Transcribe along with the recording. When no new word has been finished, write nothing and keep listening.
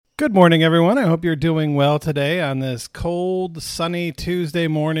Good morning, everyone. I hope you're doing well today on this cold, sunny Tuesday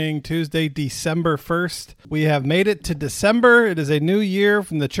morning, Tuesday, December 1st. We have made it to December. It is a new year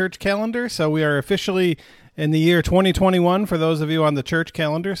from the church calendar, so we are officially in the year 2021 for those of you on the church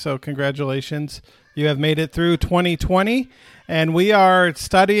calendar, so congratulations. You have made it through 2020, and we are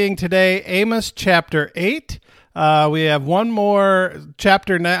studying today Amos chapter 8. We have one more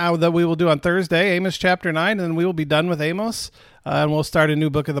chapter now that we will do on Thursday, Amos chapter 9, and then we will be done with Amos. And we'll start a new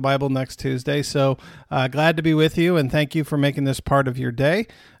book of the Bible next Tuesday. So glad to be with you, and thank you for making this part of your day.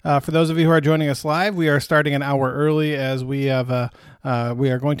 For those of you who are joining us live, we are starting an hour early as we are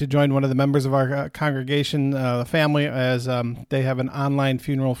going to join one of the members of our congregation family as they have an online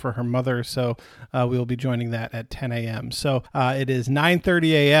funeral for her mother. So we will be joining that at 10 a.m. So it is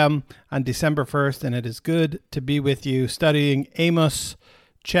 9:30 a.m. on December 1st, and it is good to be with you studying Amos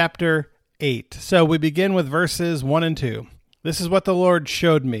chapter 8. So we begin with verses 1 and 2. This is what the Lord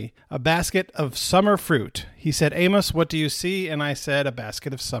showed me, a basket of summer fruit. He said, Amos, what do you see? And I said, a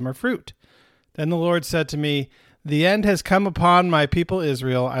basket of summer fruit. Then the Lord said to me, the end has come upon my people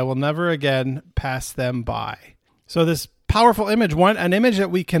Israel. I will never again pass them by. So this powerful image, an image that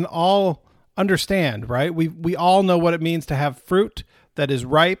we can all understand, right? We all know what it means to have fruit that is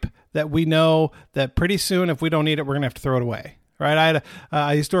ripe, that we know that pretty soon, if we don't eat it, we're going to have to throw it away. Right,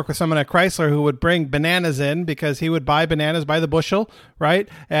 I used to work with someone at Chrysler who would bring bananas in because he would buy bananas by the bushel, right?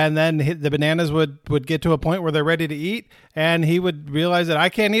 And then the bananas would get to a point where they're ready to eat, and he would realize that I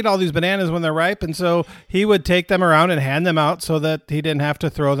can't eat all these bananas when they're ripe, and so he would take them around and hand them out so that he didn't have to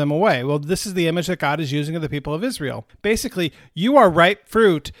throw them away. Well, this is the image that God is using of the people of Israel. Basically, you are ripe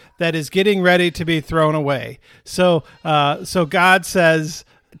fruit that is getting ready to be thrown away. So God says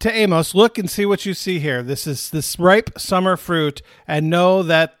to Amos, look and see what you see here. This is this ripe summer fruit, and know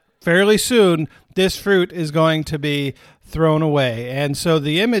that fairly soon this fruit is going to be thrown away. And so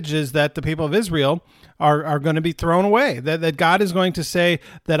the image is that the people of Israel are going to be thrown away, that God is going to say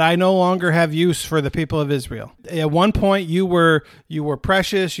that I no longer have use for the people of Israel. At one point you were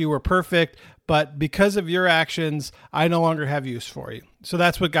precious, you were perfect, but because of your actions, I no longer have use for you. So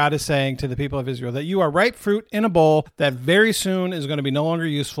that's what God is saying to the people of Israel, that you are ripe fruit in a bowl that very soon is going to be no longer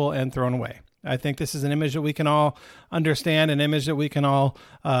useful and thrown away. I think this is an image that we can all understand, an image that we can all,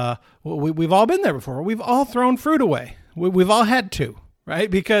 we've all been there before. We've all thrown fruit away. We've all had to, right?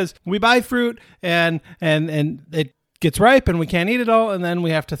 Because we buy fruit and it gets ripe and we can't eat it all, and then we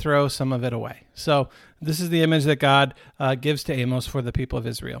have to throw some of it away. So this is the image that God gives to Amos for the people of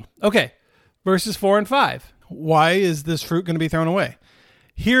Israel. Okay. Verses 4 and 5. Why is this fruit going to be thrown away?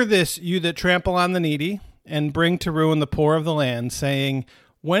 Hear this, you that trample on the needy, and bring to ruin the poor of the land, saying,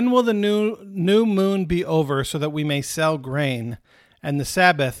 when will the new moon be over, so that we may sell grain, and the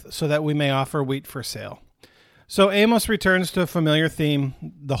Sabbath, so that we may offer wheat for sale? So Amos returns to a familiar theme,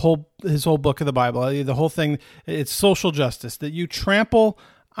 his whole book of the Bible. The whole thing, it's social justice, that you trample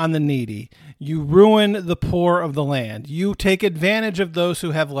on the needy. You ruin the poor of the land. You take advantage of those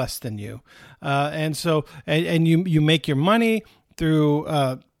who have less than you. And you make your money through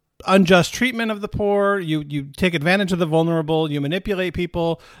unjust treatment of the poor. You take advantage of the vulnerable. You manipulate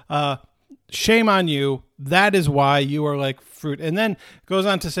people. Shame on you. That is why you are like fruit. And then goes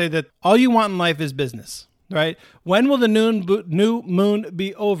on to say that all you want in life is business, right? When will the new moon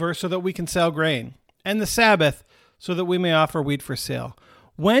be over so that we can sell grain? And the Sabbath so that we may offer wheat for sale?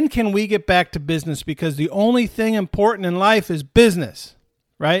 When can we get back to business? Because the only thing important in life is business,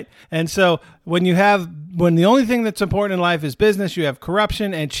 right? And so when the only thing that's important in life is business, you have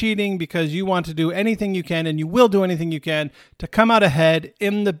corruption and cheating because you want to do anything you can, and you will do anything you can to come out ahead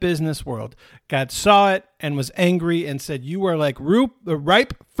in the business world. God saw it and was angry and said, you are like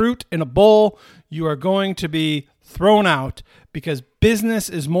ripe fruit in a bowl. You are going to be thrown out because business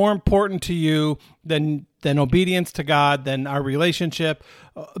is more important to you than obedience to God, than our relationship.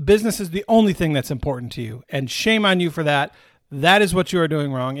 Business is the only thing that's important to you, and shame on you for that. That is what you are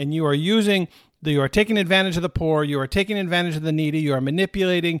doing wrong, and you are taking advantage of the poor. You are taking advantage of the needy. You are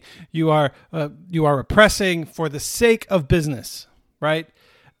manipulating. You are oppressing for the sake of business, right?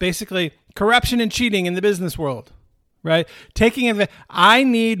 Basically, corruption and cheating in the business world, right? I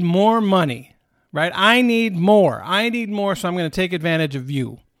need more money, right? I need more, so I'm going to take advantage of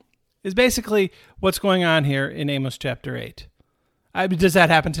you, is basically what's going on here in Amos chapter 8. Does that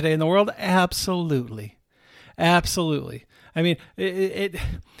happen today in the world? Absolutely. Absolutely. I mean,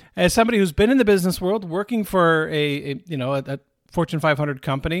 as somebody who's been in the business world, working for a Fortune 500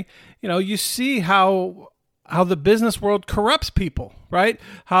 company, you see how the business world corrupts people, right?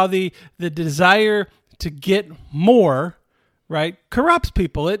 How the desire to get more, right, corrupts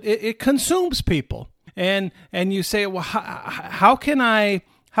people. It consumes people. And you say, well, how can I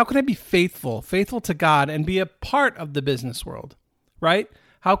How can I be faithful to God and be a part of the business world, right?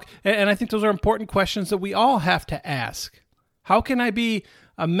 And I think those are important questions that we all have to ask. How can I be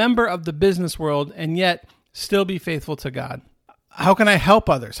a member of the business world and yet still be faithful to God? How can I help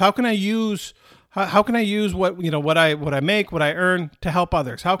others? How can I use what I make, what I earn to help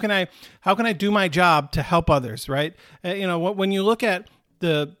others? How can I do my job to help others, right? When you look at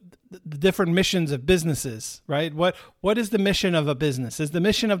the different missions of businesses, right? What is the mission of a business? Is the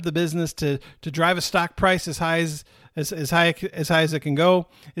mission of the business to drive a stock price as high as it can go?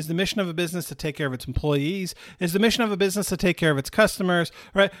 Is the mission of a business to take care of its employees? Is the mission of a business to take care of its customers,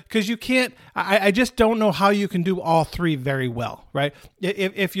 right? Because you can't, I just don't know how you can do all three very well, right?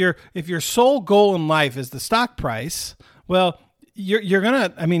 If your sole goal in life is the stock price, well, you're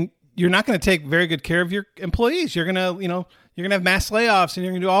not going to take very good care of your employees. You're going to have mass layoffs, and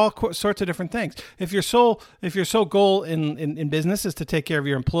you're going to do all sorts of different things. If your sole goal in business is to take care of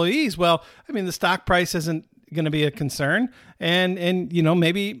your employees, well, the stock price isn't going to be a concern, and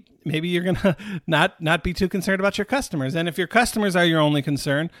maybe you're going to not be too concerned about your customers. And if your customers are your only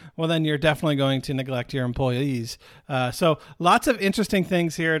concern, well, then you're definitely going to neglect your employees. So lots of interesting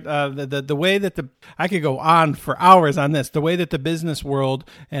things here. The way that I could go on for hours on this, the way that the business world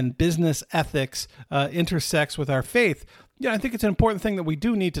and business ethics intersects with our faith. Yeah, I think it's an important thing that we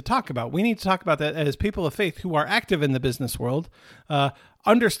do need to talk about. We need to talk about that as people of faith who are active in the business world,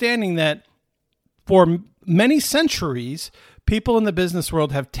 understanding that for many centuries, people in the business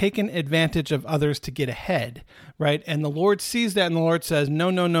world have taken advantage of others to get ahead, right? And the Lord sees that, and the Lord says, no.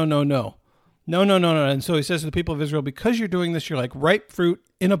 And so he says to the people of Israel, because you're doing this, you're like ripe fruit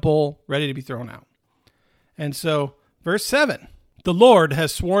in a bowl, ready to be thrown out. And so, verse 7, the Lord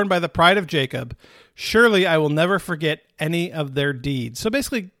has sworn by the pride of Jacob, surely I will never forget any of their deeds. So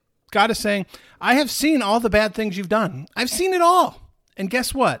basically, God is saying, I have seen all the bad things you've done. I've seen it all. And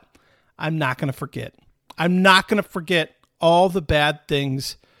guess what? I'm not going to forget. I'm not going to forget all the bad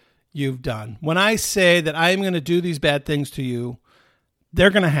things you've done. When I say that I am going to do these bad things to you,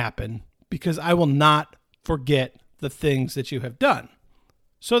 they're going to happen because I will not forget the things that you have done.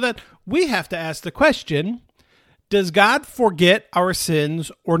 So that we have to ask the question, does God forget our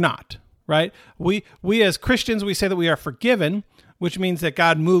sins or not? Right? We as Christians, we say that we are forgiven, which means that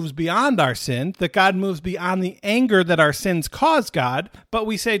God moves beyond our sin, that God moves beyond the anger that our sins cause God. But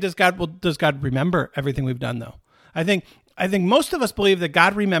we say, does God remember everything we've done, though? I think most of us believe that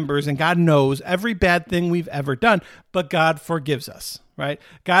God remembers and God knows every bad thing we've ever done, but God forgives us, right?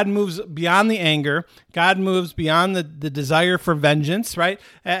 God moves beyond the anger. God moves beyond the desire for vengeance, right?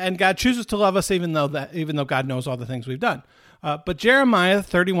 And God chooses to love us even though God knows all the things we've done. But Jeremiah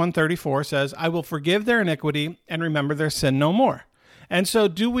 31:34 says, I will forgive their iniquity and remember their sin no more. And so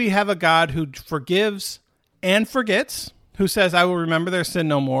do we have a God who forgives and forgets, who says, I will remember their sin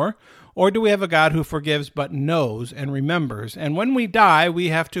no more? Or do we have a God who forgives but knows and remembers? And when we die, we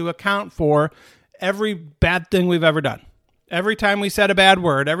have to account for every bad thing we've ever done. Every time we said a bad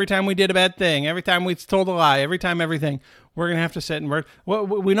word, every time we did a bad thing, every time we told a lie, every time everything, we're going to have to sit and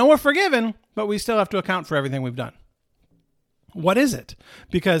we know we're forgiven, but we still have to account for everything we've done. What is it?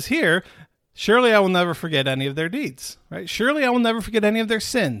 Because here, surely I will never forget any of their deeds, right? Surely I will never forget any of their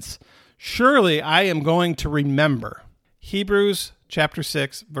sins. Surely I am going to remember. Hebrews chapter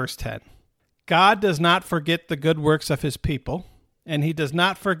 6, verse 10. God does not forget the good works of his people, and he does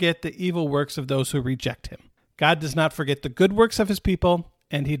not forget the evil works of those who reject him. God does not forget the good works of his people,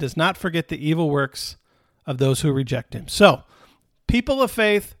 and he does not forget the evil works of those who reject him. So, people of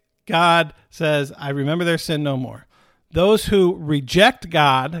faith, God says, I remember their sin no more. Those who reject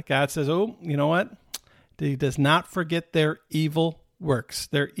God, God says, oh, you know what? He does not forget their evil works,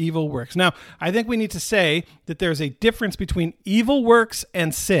 Now, I think we need to say that there's a difference between evil works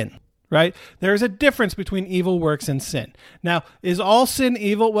and sin, right? There's a difference between evil works and sin. Now, is all sin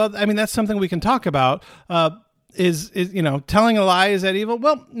evil? Well, that's something we can talk about. Is telling a lie, is that evil?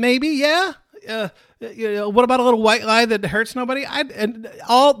 Well, maybe, yeah. What about a little white lie that hurts nobody?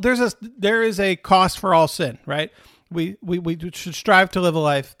 There is a cost for all sin, right? We should strive to live a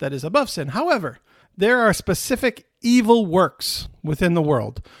life that is above sin. However, there are specific evil works within the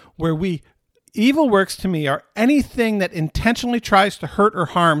world where evil works to me are anything that intentionally tries to hurt or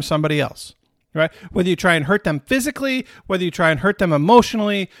harm somebody else, right? Whether you try and hurt them physically, whether you try and hurt them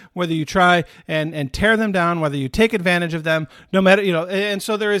emotionally, whether you try and tear them down, whether you take advantage of them, no matter, and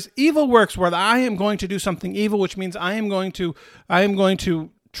so there is evil works where I am going to do something evil, which means I am going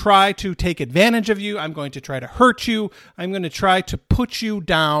to try to take advantage of you. I'm going to try to hurt you. I'm going to try to put you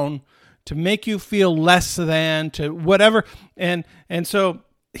down, to make you feel less than, to whatever. And so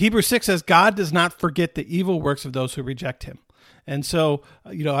Hebrews 6 says, God does not forget the evil works of those who reject him. And so,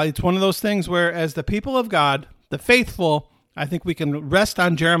 it's one of those things where as the people of God, the faithful, I think we can rest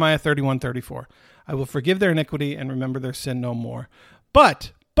on Jeremiah 31:34. I will forgive their iniquity and remember their sin no more.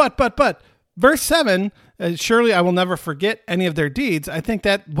 But, verse 7, surely I will never forget any of their deeds. I think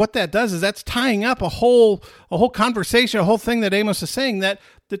that what that does is that's tying up a whole conversation, a whole thing that Amos is saying, that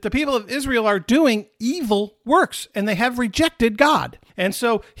the people of Israel are doing evil works and they have rejected God. And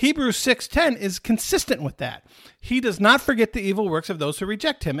so Hebrews 6:10 is consistent with that. He does not forget the evil works of those who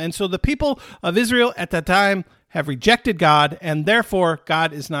reject him. And so the people of Israel at that time have rejected God, and therefore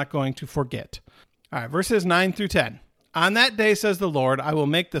God is not going to forget. All right, verses 9 through 10. On that day, says the Lord, I will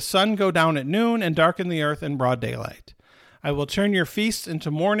make the sun go down at noon and darken the earth in broad daylight. I will turn your feasts into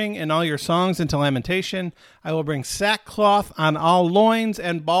mourning and all your songs into lamentation. I will bring sackcloth on all loins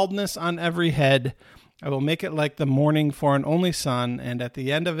and baldness on every head. I will make it like the morning for an only son, and at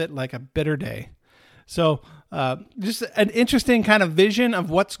the end of it like a bitter day. So just an interesting kind of vision of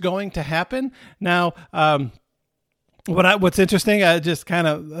what's going to happen. Now, what's interesting, I just kind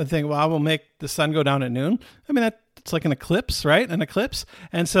of think, well, I will make the sun go down at noon. I mean, it's like an eclipse, right? An eclipse.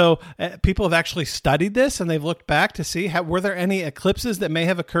 And so people have actually studied this, and they've looked back to see, were there any eclipses that may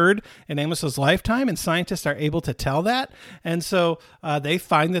have occurred in Amos's lifetime? And scientists are able to tell that. And so they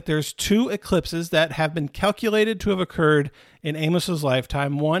find that there's 2 eclipses that have been calculated to have occurred in Amos's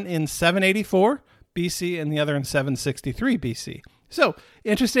lifetime, one in 784 BC and the other in 763 BC. So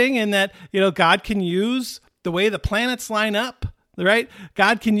interesting in that, God can use the way the planets line up, right?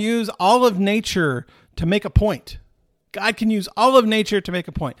 God can use all of nature to make a point. God can use all of nature to make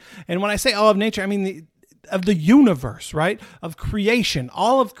a point. And when I say all of nature, I mean of the universe, right? Of creation,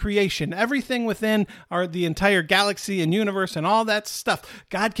 all of creation, everything within the entire galaxy and universe and all that stuff.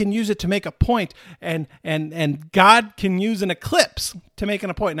 God can use it to make a point, and God can use an eclipse to make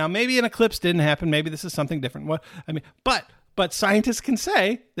a point. Now, maybe an eclipse didn't happen. Maybe this is something different. But scientists can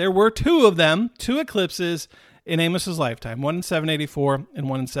say there were 2 of them, 2 eclipses in Amos's lifetime, one in 784 and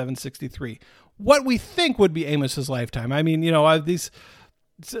one in 763. What we think would be Amos's lifetime. I mean,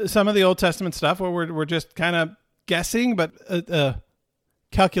 some of the Old Testament stuff where we're just kind of guessing, but a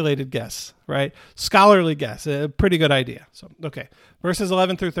calculated guess, right? Scholarly guess, a pretty good idea. So, okay, verses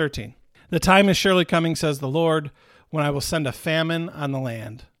 11 through 13. The time is surely coming, says the Lord, when I will send a famine on the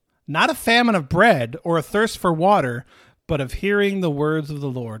land. Not a famine of bread or a thirst for water, but of hearing the words of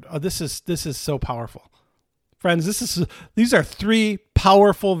the Lord. Oh, this is so powerful. Friends, these are 3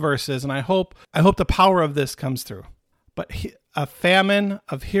 powerful verses, and I hope the power of this comes through. But a famine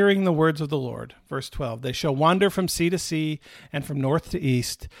of hearing the words of the Lord. Verse 12, they shall wander from sea to sea and from north to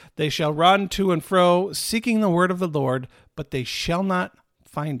east. They shall run to and fro, seeking the word of the Lord, but they shall not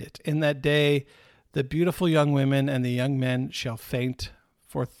find it. In that day, the beautiful young women and the young men shall faint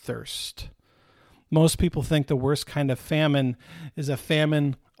for thirst. Most people think the worst kind of famine is a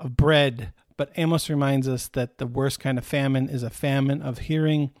famine of bread, but Amos reminds us that the worst kind of famine is a famine of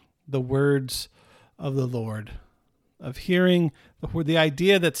hearing the words of the Lord, of hearing the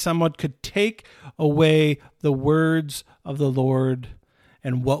idea that someone could take away the words of the Lord,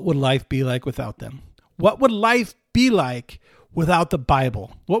 and what would life be like without them? What would life be like without the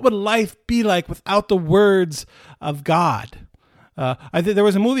Bible? What would life be like without the words of God? I think there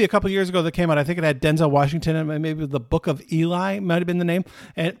was a movie a couple years ago that came out. I think it had Denzel Washington and maybe The Book of Eli might have been the name.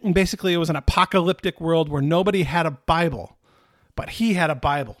 And basically it was an apocalyptic world where nobody had a Bible, but he had a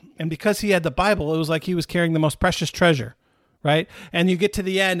Bible. And because he had the Bible, it was like he was carrying the most precious treasure, right? And you get to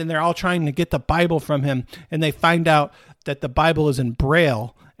the end and they're all trying to get the Bible from him. And they find out that the Bible is in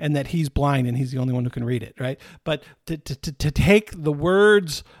Braille and that he's blind and he's the only one who can read it, right? But to take the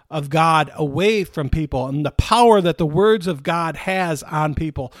words of God away from people and the power that the words of God has on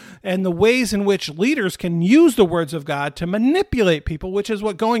people and the ways in which leaders can use the words of God to manipulate people, which is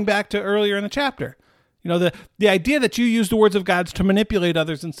what going back to earlier in the chapter. The idea that you use the words of God to manipulate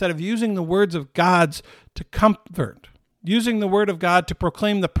others instead of using the words of God to comfort, using the word of God to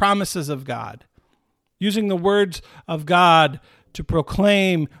proclaim the promises of God, using the words of God to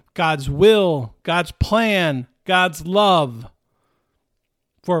proclaim God's will, God's plan, God's love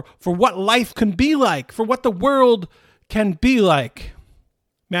for what life can be like, for what the world can be like.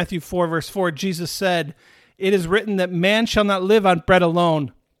 Matthew 4, verse 4, Jesus said, "It is written that man shall not live on bread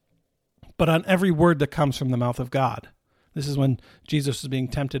alone, but on every word that comes from the mouth of God." This is when Jesus was being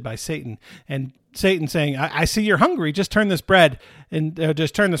tempted by Satan. And Satan saying, I see you're hungry. Just turn this bread and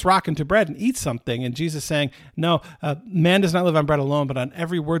just turn this rock into bread and eat something. And Jesus saying, no, man does not live on bread alone, but on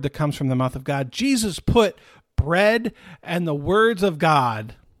every word that comes from the mouth of God. Jesus put bread and the words of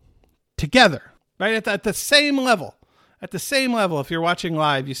God together, right? At the same level. At the same level. If you're watching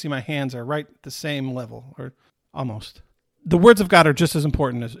live, you see my hands are right at the same level, or almost. the words of God are just as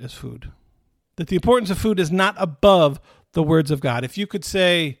important as food. That the importance of food is not above the words of God. If you could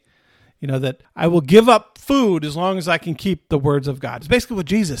say, that I will give up food as long as I can keep the words of God. It's basically what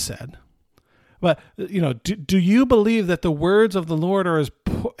Jesus said. But, do you believe that the words of the Lord are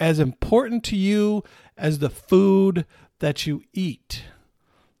as important to you as the food that you eat?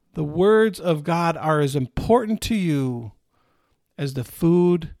 The words of God are as important to you as the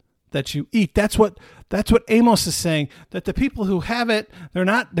food that you eat. That's what Amos is saying, that the people who have it, they're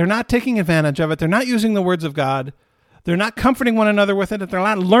not taking advantage of it. They're not using the words of God. They're not comforting one another with it. They're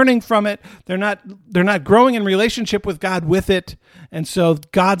not learning from it. They're not growing in relationship with God with it. And so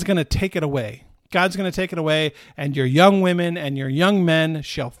God's going to take it away. God's going to take it away, and your young women and your young men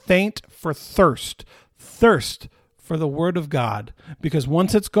shall faint for thirst for the word of God. Because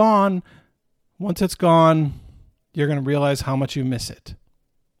once it's gone, you're going to realize how much you miss it,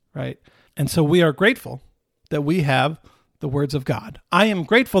 right? And so we are grateful that we have the words of God. I am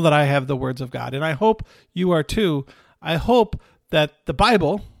grateful that I have the words of God, and I hope you are too. I hope that the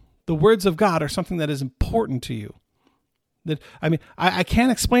Bible, the words of God, are something that is important to you. I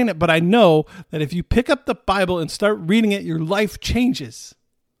can't explain it, but I know that if you pick up the Bible and start reading it, your life changes.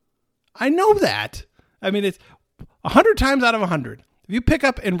 I know that. It's 100 times out of 100. If you pick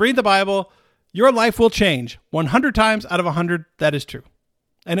up and read the Bible, your life will change. 100 times out of 100, that is true.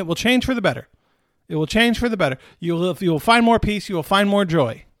 And it will change for the better. It will change for the better. You will find more peace. You will find more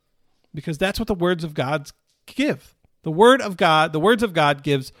joy. Because that's what the words of God give. The words of God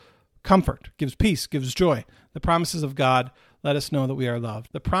gives comfort, gives peace, gives joy. The promises of God let us know that we are loved.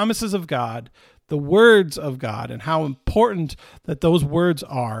 The promises of God, the words of God, and how important that those words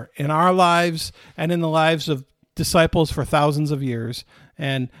are in our lives and in the lives of disciples for thousands of years,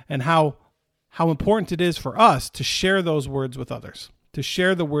 and how important it is for us to share those words with others, to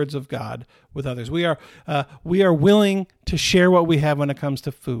share the words of God with others. We are willing to share what we have when it comes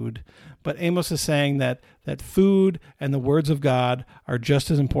to food. But Amos is saying that food and the words of God are just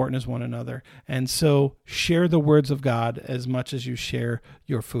as important as one another. And so share the words of God as much as you share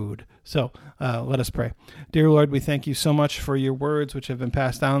your food. So let us pray. Dear Lord, we thank you so much for your words, which have been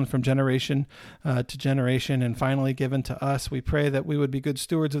passed down from generation to generation and finally given to us. We pray that we would be good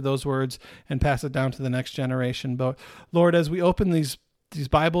stewards of those words and pass it down to the next generation. But Lord, as we open these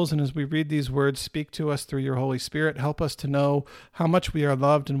Bibles and as we read these words, speak to us through your Holy Spirit. Help us to know how much we are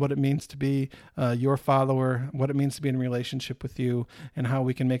loved and what it means to be your follower, what it means to be in relationship with you, and how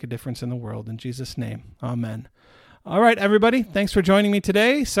we can make a difference in the world. In Jesus' name, amen. All right, everybody, thanks for joining me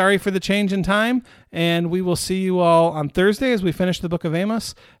today. Sorry for the change in time, and we will see you all on Thursday as we finish the book of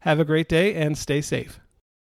Amos. Have a great day and stay safe.